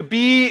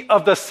be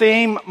of the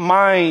same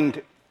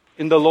mind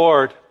in the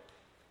Lord.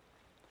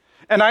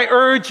 And I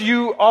urge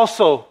you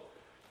also,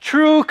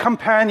 true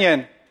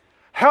companion,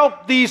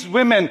 help these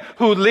women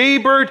who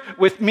labored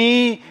with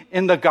me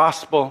in the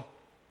gospel.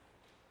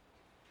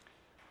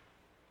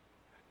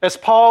 As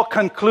Paul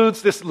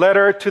concludes this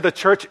letter to the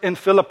church in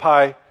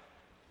Philippi,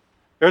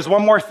 there's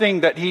one more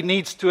thing that he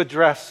needs to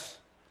address.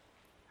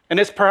 And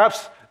it's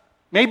perhaps,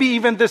 maybe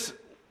even this,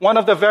 one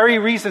of the very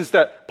reasons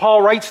that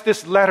Paul writes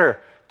this letter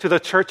to the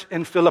church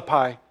in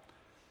Philippi.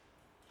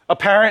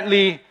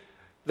 Apparently,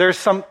 there's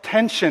some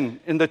tension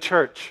in the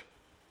church.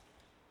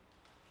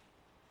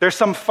 There's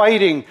some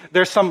fighting,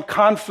 there's some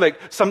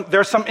conflict,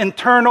 there's some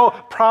internal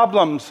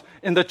problems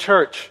in the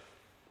church.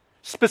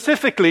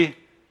 Specifically,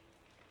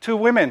 two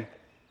women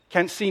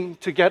can't seem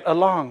to get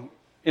along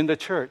in the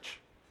church.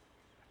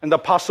 And the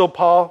Apostle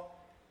Paul,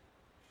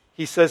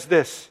 he says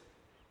this.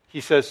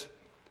 He says,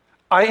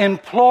 I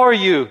implore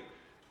you,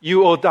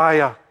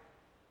 Euodia.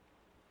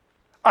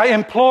 I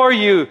implore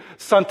you,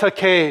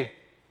 Syntyche.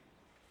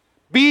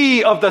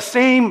 Be of the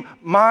same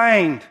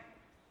mind.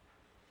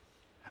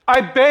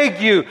 I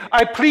beg you,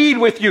 I plead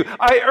with you,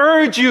 I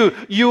urge you,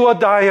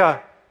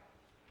 Euodia.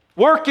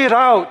 Work it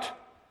out.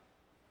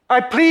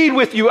 I plead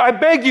with you, I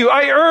beg you,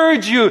 I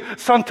urge you,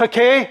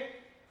 Syntyche.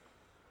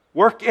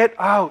 Work it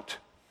out.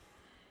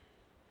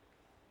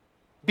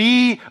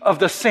 Be of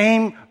the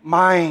same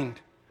mind.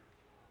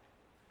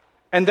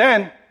 And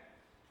then,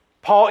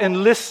 Paul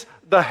enlists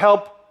the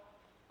help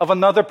of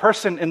another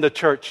person in the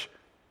church.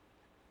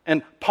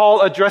 And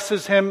Paul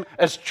addresses him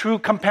as true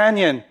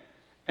companion.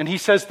 And he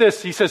says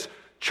this, he says,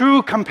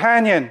 true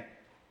companion,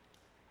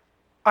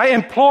 I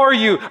implore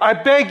you, I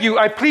beg you,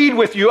 I plead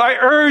with you, I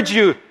urge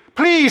you,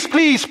 please,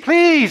 please,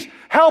 please,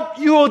 help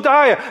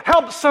Euodia,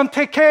 help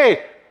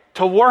Syntyche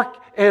to work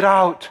it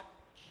out.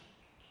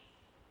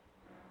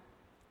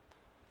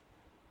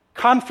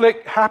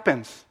 Conflict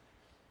happens.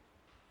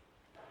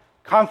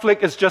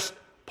 Conflict is just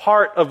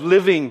part of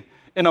living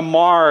in a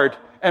marred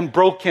and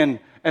broken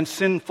and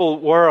sinful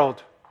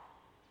world.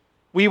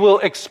 We will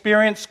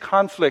experience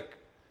conflict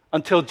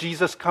until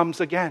Jesus comes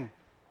again.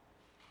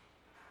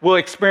 We'll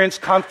experience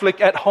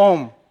conflict at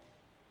home.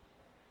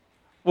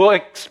 We'll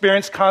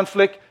experience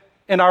conflict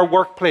in our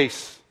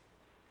workplace,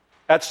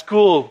 at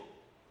school,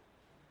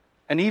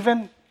 and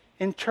even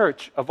in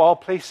church, of all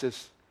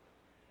places.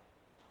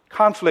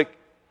 Conflict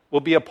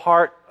will be a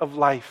part of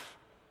life.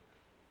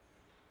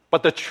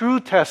 But the true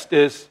test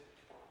is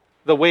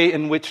the way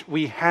in which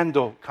we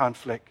handle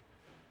conflict.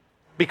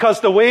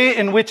 Because the way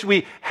in which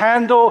we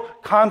handle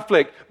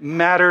conflict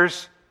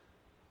matters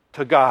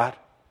to God.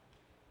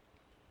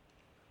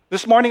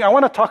 This morning, I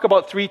want to talk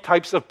about three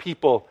types of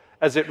people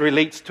as it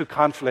relates to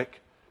conflict.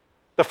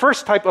 The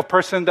first type of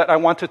person that I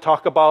want to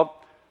talk about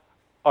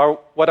are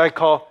what I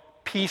call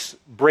peace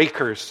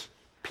breakers.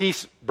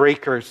 Peace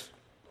breakers.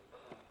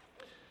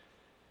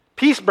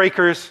 Peace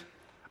breakers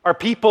are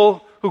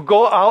people who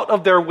go out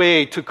of their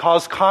way to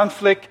cause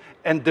conflict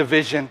and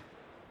division.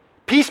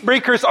 Peace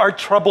breakers are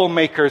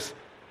troublemakers.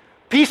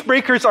 Peace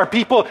breakers are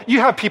people,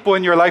 you have people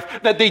in your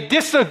life that they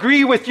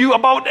disagree with you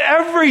about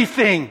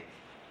everything.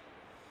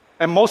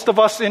 And most of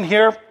us in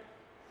here,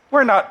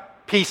 we're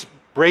not peace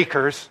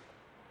breakers.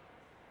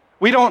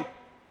 We don't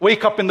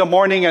wake up in the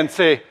morning and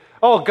say,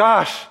 oh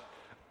gosh,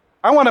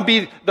 I want to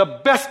be the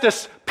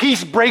bestest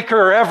peace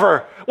breaker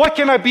ever. What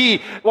can I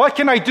be? What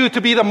can I do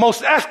to be the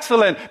most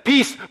excellent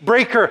peace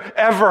breaker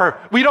ever?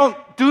 We don't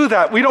do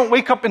that. We don't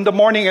wake up in the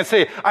morning and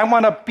say, I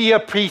want to be a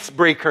peace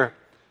breaker.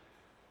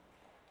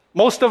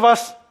 Most of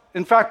us,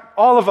 in fact,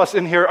 all of us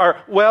in here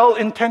are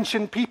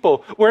well-intentioned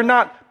people. We're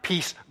not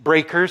peace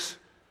breakers.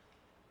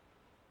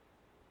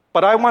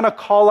 But I want to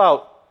call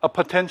out a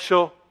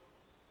potential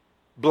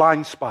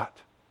blind spot.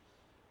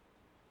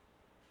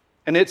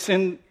 And it's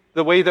in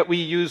the way that we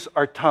use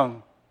our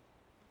tongue,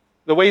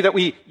 the way that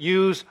we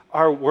use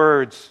our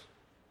words.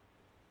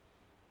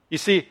 You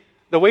see,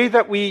 the way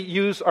that we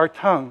use our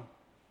tongue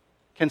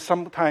can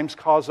sometimes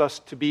cause us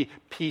to be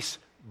peace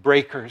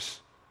breakers.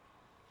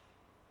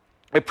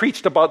 I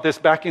preached about this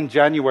back in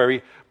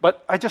January,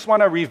 but I just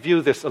want to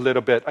review this a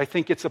little bit. I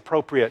think it's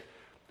appropriate.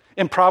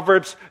 In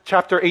Proverbs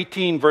chapter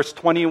 18, verse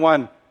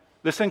 21,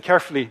 listen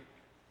carefully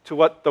to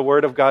what the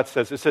Word of God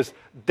says. It says,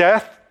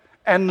 death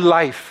and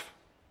life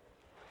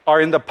are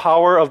in the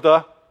power of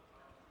the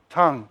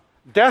tongue.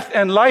 Death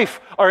and life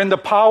are in the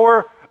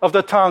power of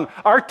the tongue.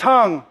 Our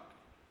tongue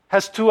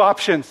has two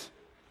options.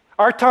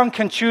 Our tongue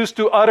can choose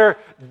to utter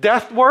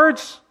death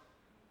words,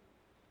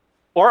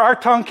 or our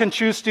tongue can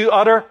choose to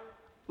utter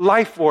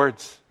life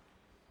words.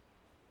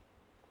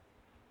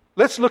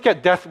 Let's look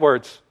at death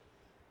words.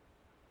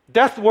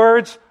 Death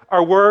words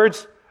are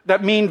words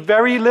that mean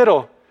very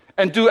little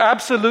and do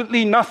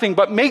absolutely nothing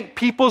but make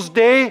people's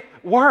day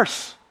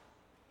worse.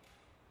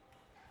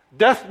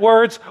 Death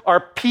words are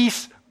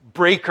peace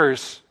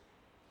breakers.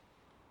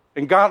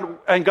 And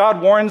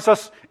God warns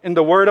us in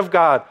the Word of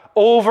God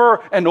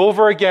over and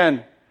over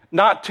again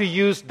not to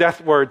use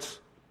death words,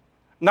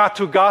 not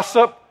to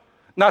gossip,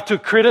 not to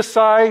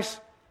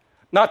criticize,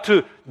 not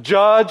to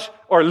judge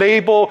or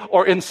label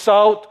or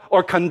insult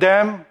or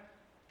condemn.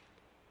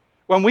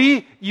 When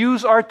we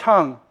use our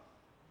tongue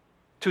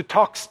to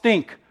talk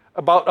stink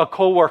about a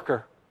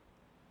coworker,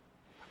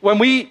 when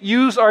we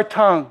use our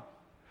tongue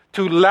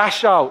to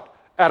lash out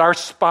at our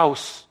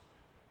spouse,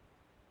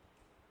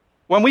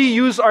 when we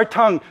use our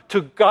tongue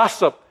to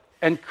gossip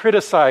and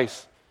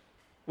criticize,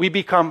 we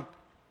become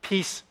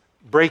peace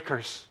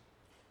breakers.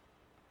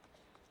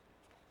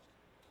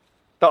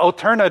 The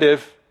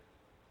alternative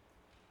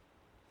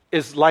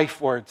is life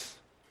words.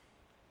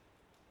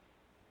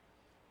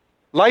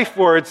 Life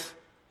words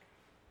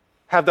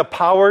have the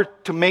power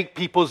to make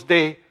people's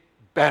day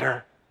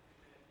better.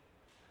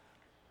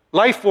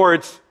 Life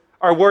words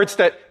are words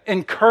that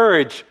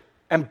encourage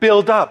and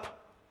build up.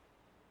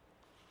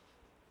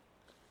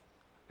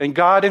 And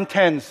God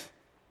intends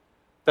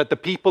that the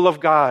people of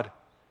God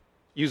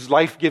use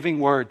life-giving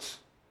words.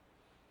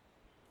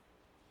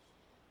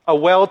 A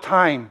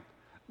well-timed,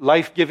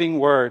 life-giving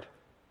word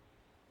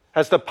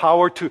has the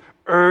power to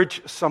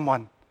urge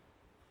someone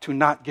to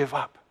not give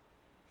up.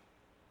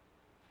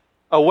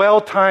 A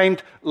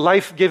well-timed,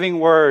 life-giving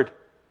word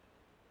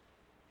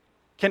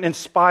can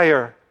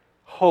inspire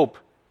hope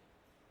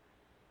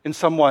in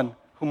someone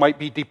who might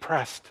be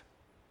depressed.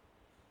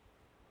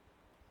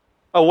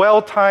 A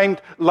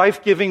well-timed,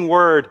 life-giving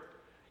word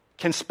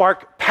can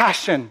spark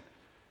passion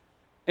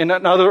in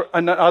an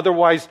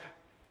otherwise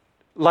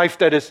life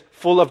that is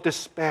full of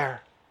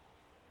despair.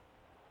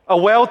 A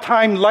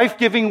well-timed,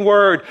 life-giving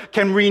word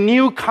can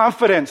renew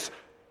confidence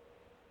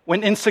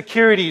when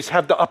insecurities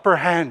have the upper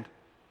hand.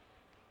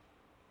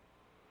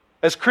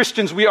 As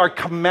Christians, we are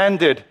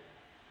commanded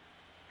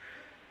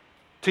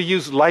to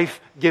use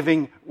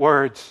life-giving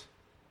words.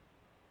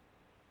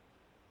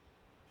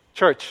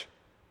 Church,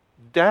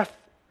 death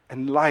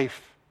and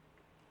life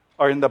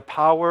are in the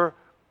power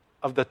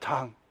of the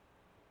tongue.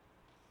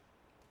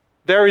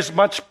 There is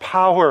much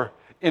power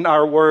in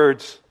our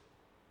words.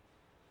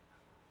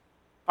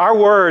 Our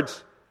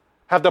words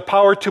have the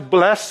power to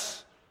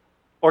bless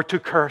or to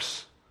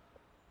curse.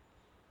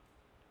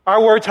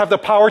 Our words have the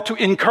power to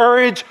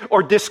encourage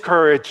or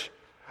discourage.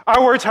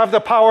 Our words have the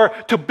power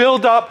to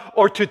build up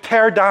or to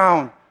tear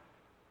down.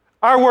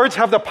 Our words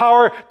have the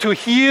power to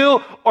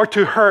heal or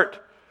to hurt.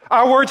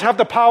 Our words have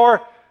the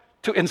power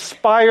to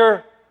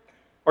inspire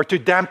or to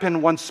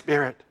dampen one's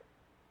spirit.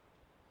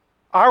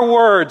 Our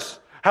words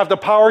have the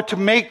power to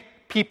make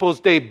people's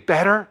day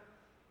better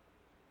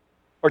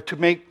or to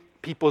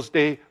make people's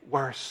day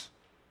worse.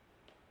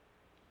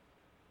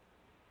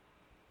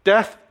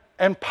 Death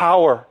and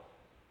power,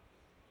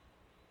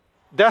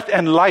 death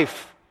and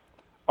life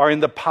are in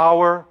the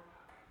power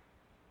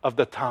of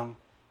the tongue.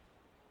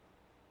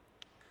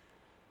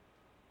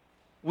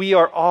 We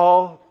are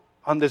all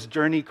on this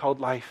journey called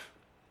life.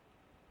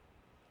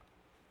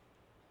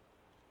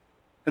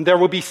 And there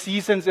will be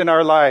seasons in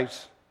our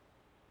lives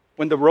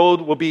when the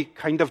road will be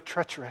kind of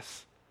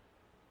treacherous.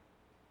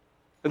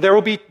 And there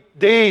will be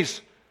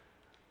days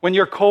when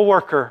your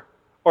coworker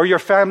or your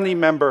family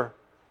member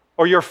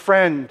or your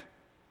friend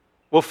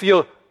will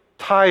feel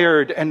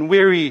tired and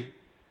weary.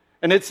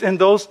 And it's in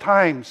those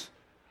times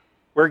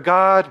where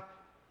God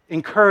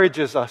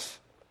encourages us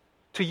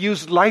to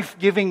use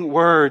life-giving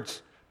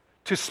words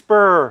to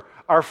spur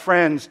our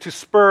friends, to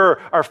spur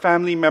our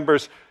family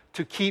members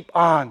to keep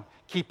on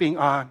keeping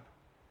on.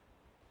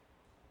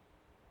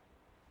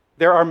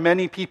 There are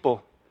many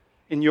people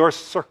in your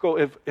circle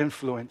of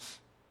influence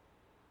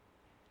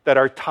that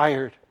are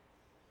tired,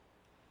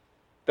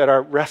 that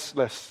are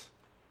restless,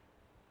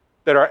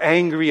 that are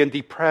angry and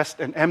depressed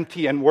and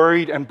empty and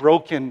worried and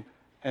broken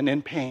and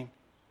in pain.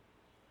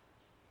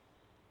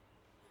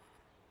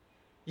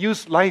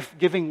 Use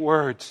life-giving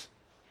words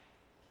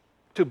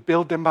to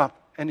build them up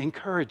and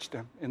encourage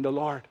them in the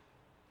Lord.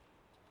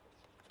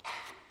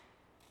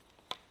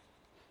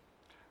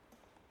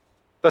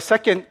 The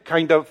second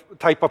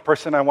type of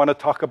person I want to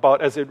talk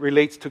about as it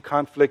relates to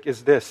conflict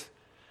is this.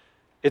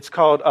 It's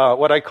called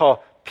what I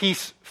call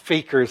peace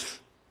fakers.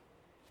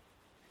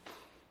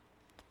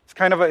 It's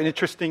kind of an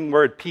interesting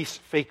word, peace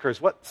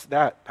fakers. What's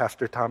that,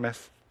 Pastor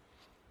Thomas?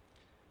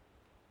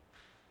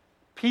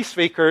 Peace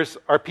fakers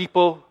are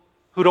people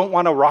who don't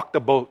want to rock the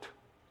boat.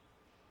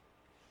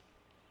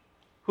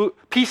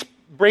 Peace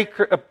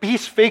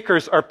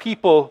fakers are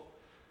people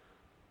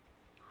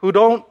who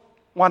don't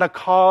want to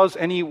cause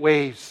any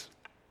waves.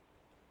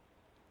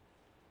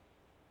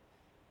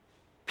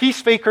 Peace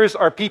fakers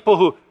are people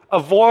who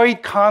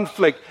avoid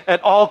conflict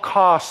at all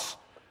costs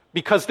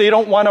because they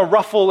don't want to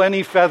ruffle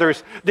any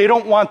feathers. They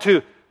don't want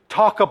to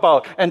talk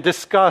about and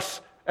discuss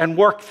and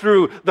work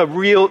through the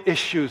real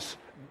issues.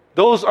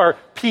 Those are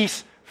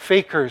peace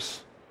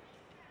fakers.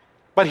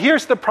 But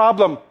here's the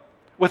problem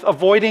with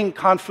avoiding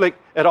conflict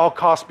at all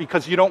costs,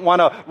 because you don't want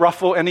to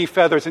ruffle any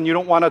feathers and you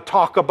don't want to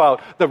talk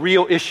about the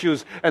real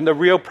issues and the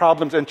real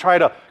problems and try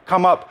to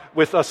come up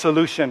with a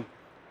solution.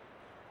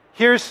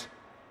 Here's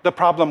the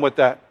problem with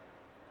that.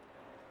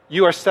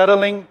 You are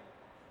settling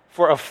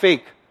for a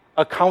fake,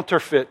 a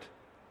counterfeit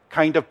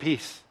kind of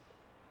peace.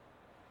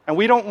 And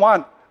we don't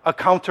want a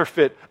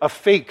counterfeit, a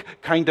fake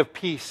kind of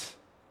peace.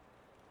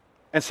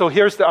 And so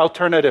here's the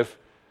alternative.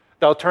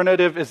 The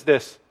alternative is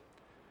this: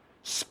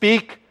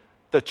 speak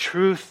the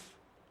truth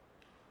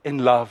in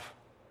love.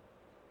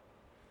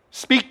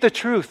 Speak the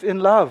truth in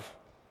love.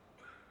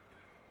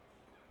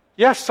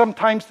 Yes,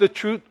 sometimes the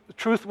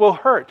truth will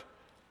hurt.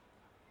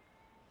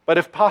 But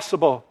if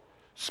possible,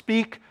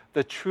 speak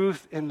the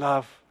truth in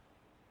love.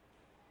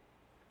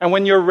 And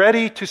when you're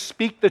ready to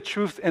speak the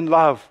truth in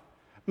love,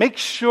 make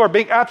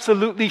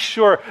absolutely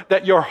sure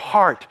that your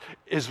heart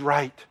is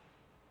right.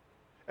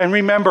 And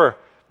remember,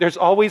 there's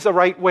always a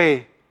right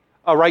way,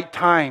 a right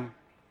time,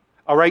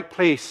 a right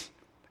place,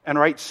 and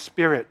right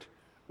spirit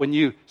when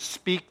you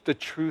speak the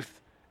truth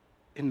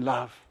in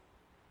love.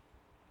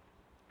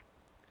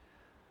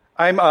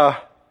 I'm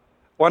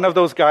one of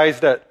those guys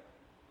that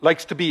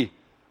likes to be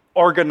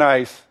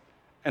organized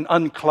and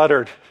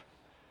uncluttered.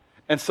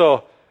 And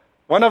so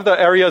one of the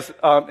areas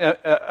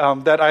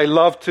that I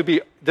love to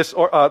be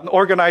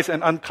organized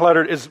and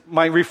uncluttered is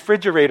my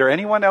refrigerator.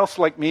 Anyone else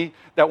like me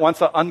that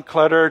wants an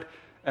uncluttered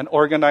and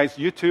organized?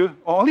 You too?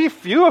 Only a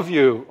few of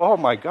you. Oh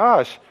my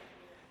gosh.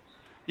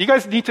 You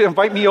guys need to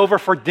invite me over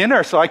for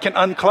dinner so I can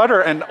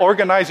unclutter and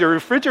organize your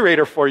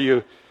refrigerator for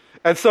you.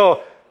 And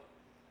so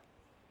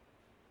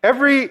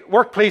every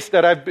workplace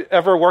that I've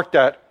ever worked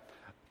at,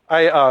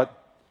 I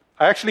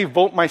actually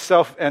vote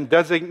myself and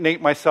designate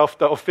myself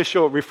the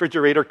official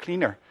refrigerator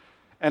cleaner.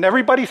 And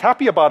everybody's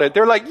happy about it.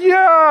 They're like,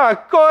 yeah,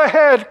 go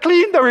ahead,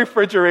 clean the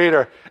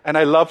refrigerator. And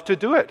I love to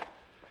do it.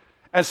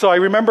 And so I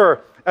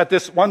remember at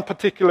this one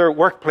particular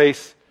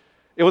workplace,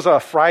 it was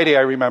a Friday,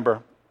 I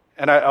remember.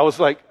 And I was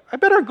like, I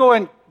better go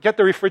and get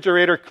the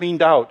refrigerator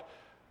cleaned out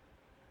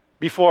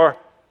before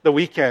the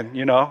weekend,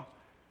 you know.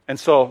 And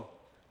so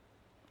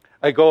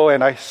I go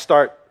and I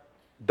start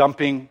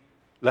dumping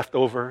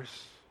leftovers,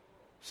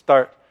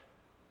 start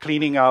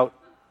cleaning out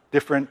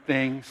different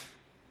things.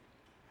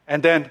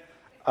 And then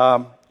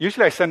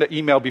usually I send an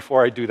email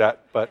before I do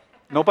that, but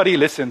nobody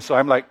listens. So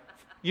I'm like,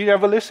 you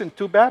never listen?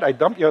 Too bad. I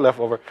dumped your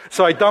leftover.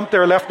 So I dumped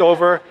their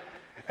leftover.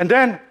 And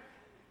then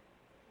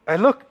I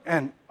look,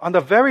 and on the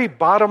very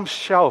bottom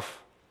shelf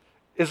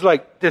is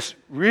like this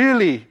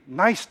really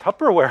nice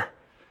Tupperware.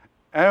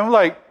 And I'm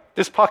like,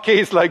 this Paquet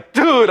is like,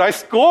 dude, I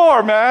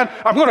score, man.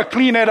 I'm going to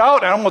clean it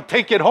out and I'm going to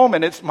take it home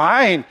and it's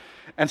mine.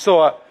 And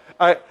so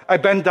I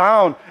bend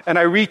down and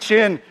I reach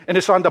in and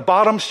it's on the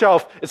bottom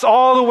shelf. It's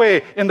all the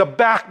way in the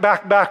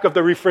back of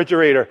the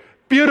refrigerator.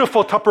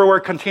 Beautiful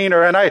Tupperware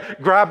container. And I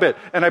grab it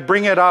and I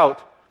bring it out.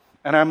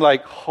 And I'm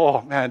like,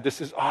 oh man, this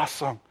is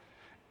awesome.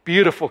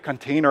 Beautiful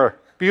container,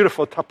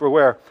 beautiful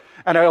Tupperware.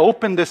 And I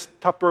open this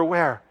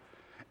Tupperware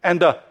and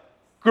the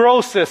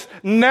grossest,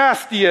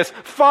 nastiest,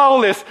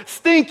 foulest,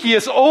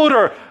 stinkiest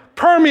odor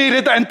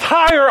permeated the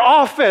entire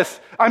office.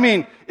 I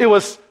mean, it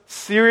was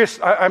serious.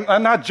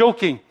 I'm not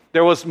joking.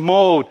 There was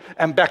mold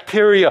and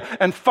bacteria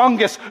and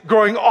fungus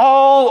growing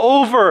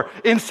all over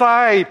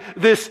inside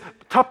this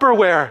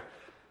Tupperware.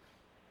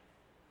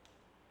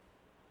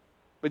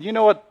 But you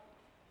know what?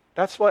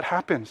 That's what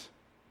happens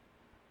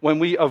when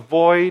we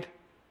avoid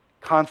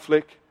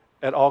conflict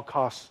at all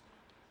costs.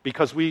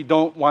 Because we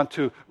don't want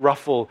to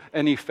ruffle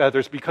any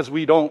feathers, because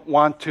we don't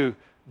want to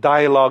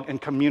dialogue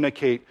and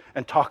communicate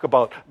and talk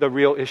about the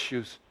real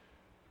issues.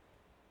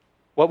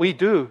 What we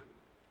do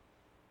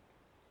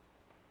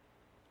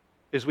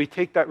is we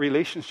take that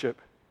relationship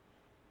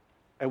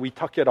and we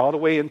tuck it all the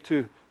way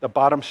into the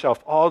bottom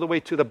shelf, all the way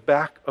to the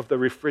back of the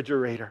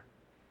refrigerator.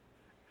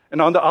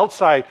 And on the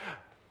outside,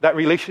 that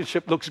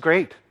relationship looks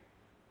great.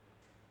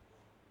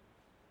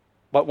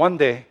 But one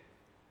day,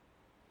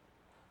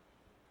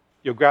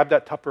 you'll grab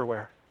that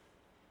Tupperware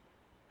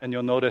and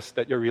you'll notice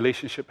that your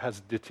relationship has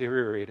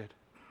deteriorated.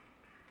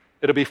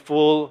 It'll be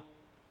full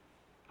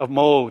of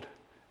mold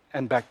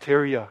and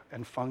bacteria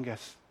and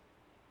fungus.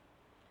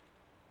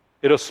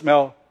 It'll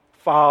smell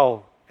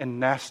foul and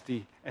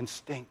nasty and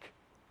stink.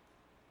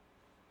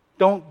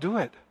 Don't do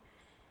it.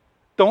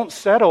 Don't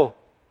settle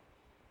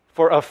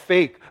for a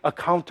fake, a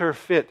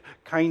counterfeit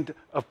kind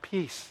of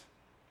peace.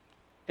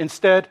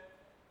 Instead,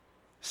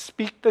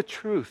 speak the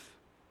truth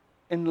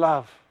in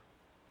love.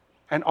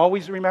 And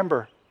always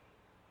remember,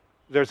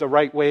 there's a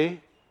right way,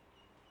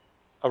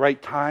 a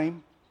right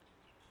time,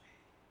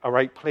 a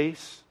right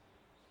place,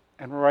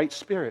 and a right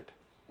spirit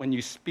when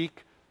you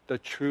speak the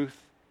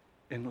truth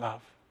in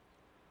love.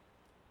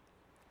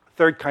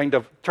 Third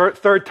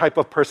type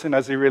of person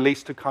as it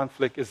relates to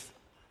conflict is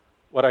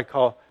what I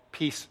call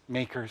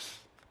peacemakers.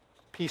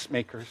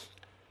 Peacemakers.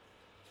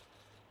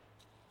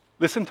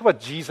 Listen to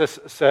what Jesus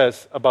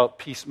says about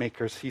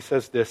peacemakers. He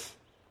says this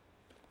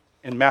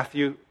in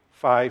Matthew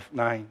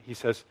 5:9. He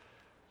says,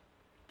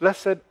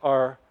 "Blessed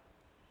are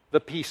the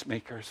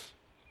peacemakers,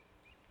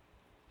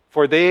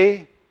 for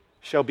they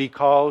shall be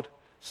called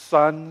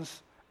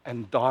sons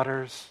and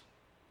daughters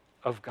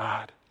of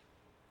God."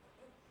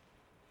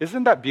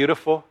 Isn't that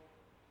beautiful?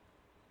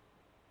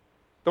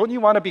 Don't you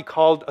want to be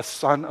called a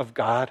son of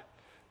God?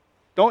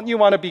 Don't you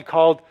want to be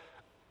called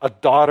a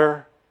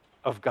daughter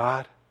of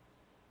God?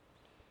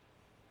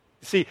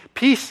 You see,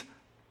 peacemakers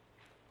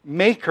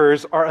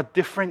are a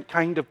different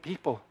kind of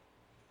people.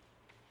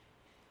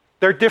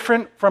 They're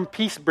different from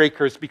peace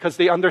breakers because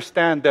they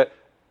understand that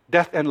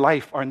death and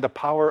life are in the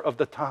power of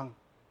the tongue.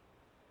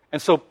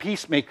 And so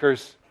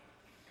peacemakers,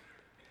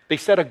 they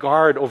set a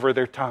guard over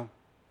their tongue.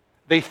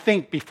 They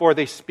think before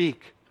they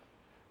speak.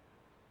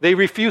 They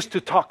refuse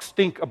to talk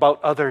stink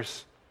about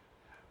others.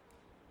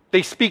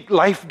 They speak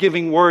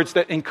life-giving words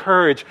that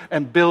encourage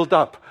and build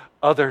up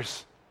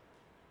others.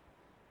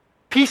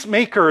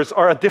 Peacemakers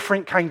are a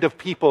different kind of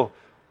people.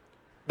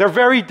 They're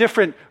very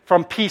different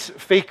from peace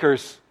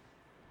fakers.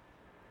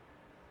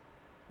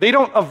 They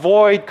don't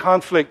avoid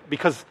conflict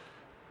because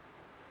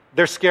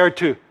they're scared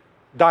to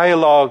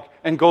dialogue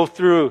and go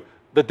through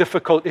the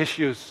difficult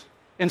issues.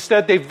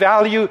 Instead, they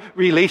value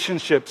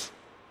relationships.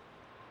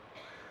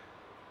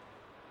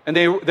 And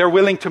they're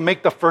willing to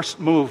make the first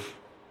move.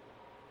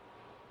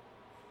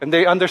 And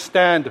they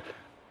understand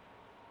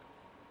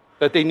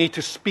that they need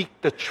to speak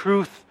the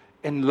truth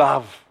in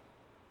love.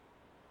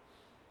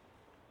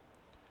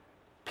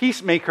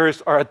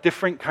 Peacemakers are a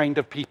different kind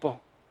of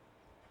people.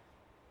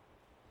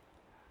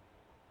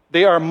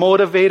 They are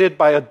motivated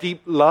by a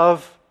deep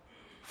love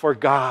for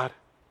God.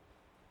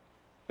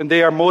 And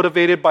they are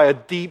motivated by a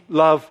deep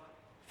love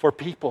for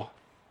people.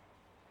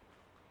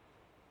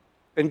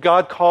 And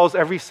God calls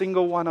every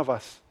single one of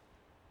us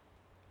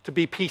to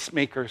be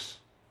peacemakers.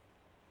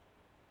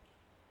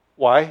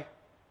 Why?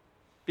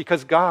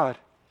 Because God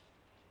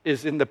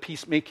is in the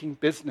peacemaking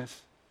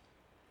business.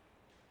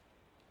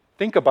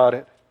 Think about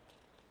it.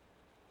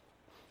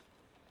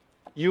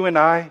 You and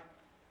I,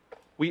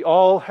 we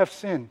all have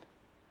sinned,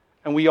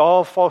 and we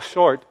all fall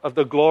short of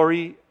the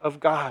glory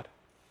of God.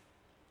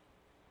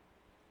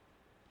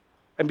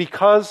 And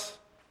because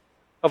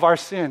of our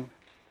sin,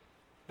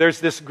 there's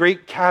this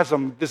great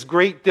chasm, this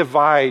great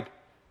divide,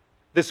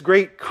 this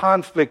great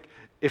conflict,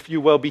 if you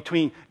will,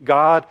 between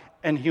God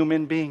and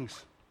human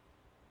beings.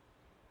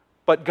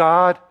 But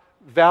God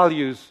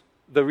values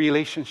the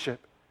relationship.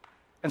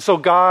 And so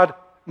God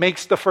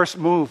makes the first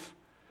move.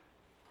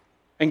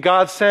 And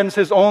God sends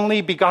His only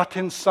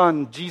begotten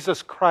Son,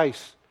 Jesus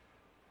Christ,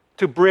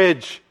 to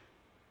bridge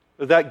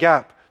that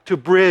gap, to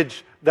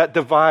bridge that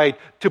divide,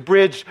 to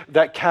bridge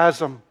that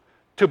chasm,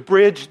 to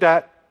bridge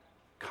that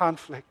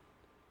conflict.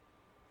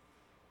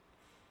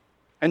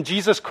 And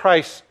Jesus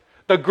Christ,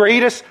 the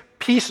greatest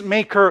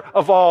peacemaker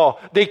of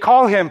all, they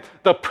call Him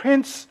the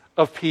Prince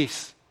of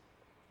Peace.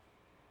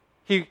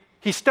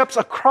 He steps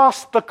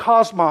across the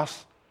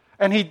cosmos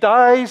and He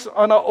dies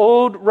on an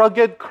old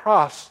rugged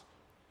cross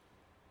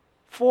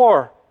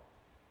for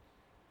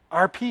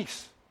our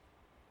peace.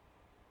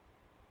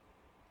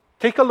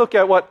 Take a look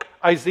at what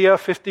Isaiah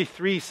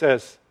 53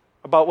 says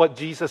about what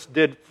Jesus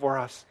did for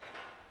us.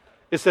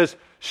 It says,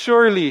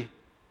 "Surely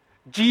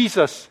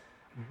Jesus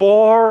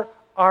bore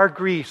our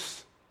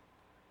griefs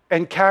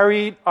and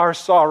carried our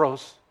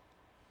sorrows.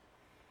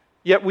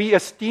 Yet we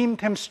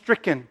esteemed Him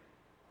stricken,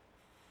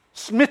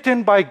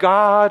 smitten by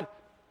God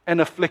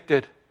and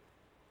afflicted.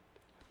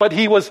 But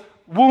He was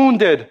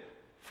wounded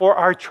for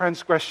our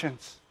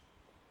transgressions.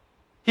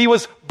 He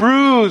was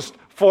bruised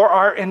for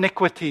our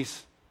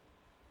iniquities.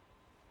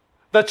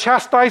 The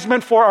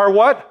chastisement for our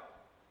what?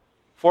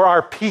 For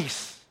our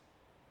peace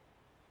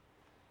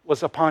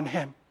was upon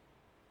Him.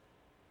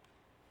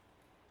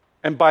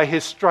 And by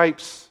His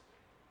stripes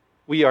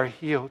we are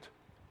healed."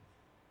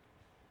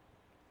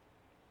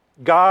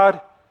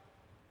 God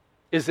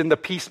is in the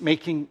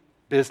peacemaking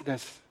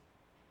business.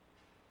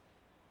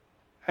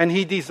 And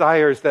He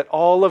desires that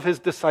all of His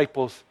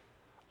disciples,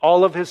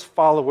 all of His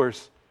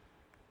followers,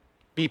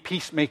 be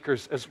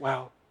peacemakers as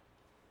well.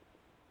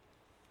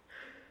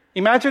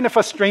 Imagine if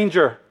a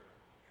stranger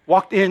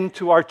walked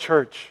into our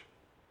church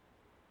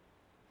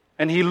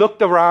and he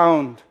looked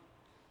around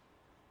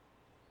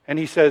and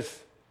he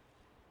says,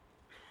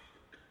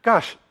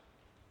 "Gosh,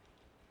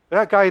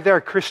 that guy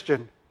there,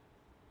 Christian.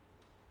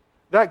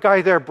 That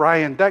guy there,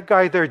 Brian. That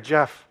guy there,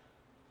 Jeff.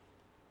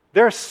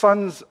 They're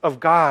sons of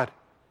God.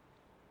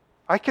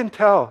 I can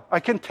tell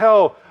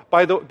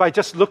by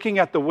just looking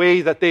at the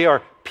way that they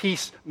are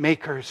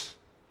peacemakers."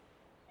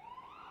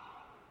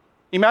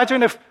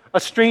 Imagine if a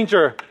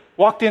stranger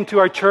walked into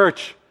our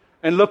church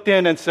and looked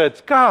in and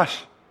said,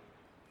 "Gosh,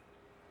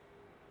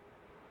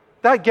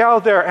 that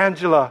gal there,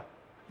 Angela,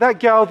 that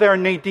gal there,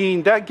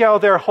 Nadine, that gal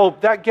there,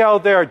 Hope, that gal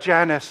there,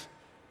 Janice,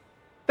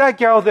 that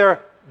gal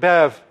there,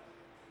 Bev,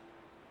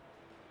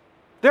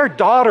 they're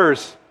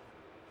daughters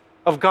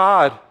of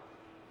God.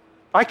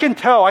 I can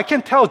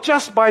tell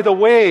just by the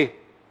way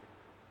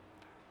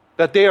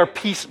that they are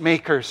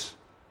peacemakers."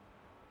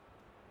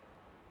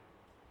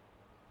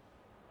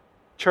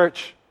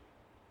 Church,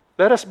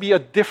 let us be a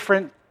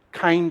different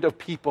kind of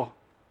people.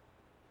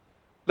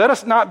 Let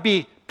us not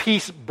be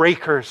peace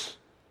breakers.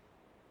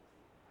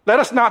 Let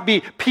us not be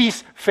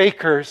peace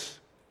fakers.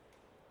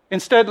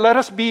 Instead, let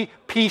us be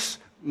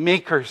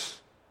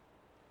peacemakers.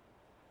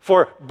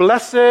 For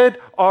blessed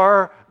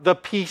are the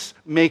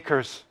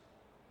peacemakers,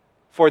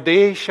 for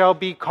they shall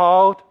be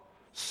called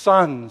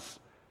sons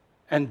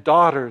and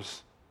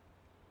daughters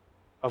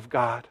of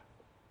God.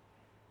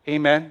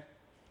 Amen.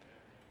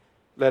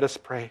 Let us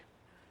pray.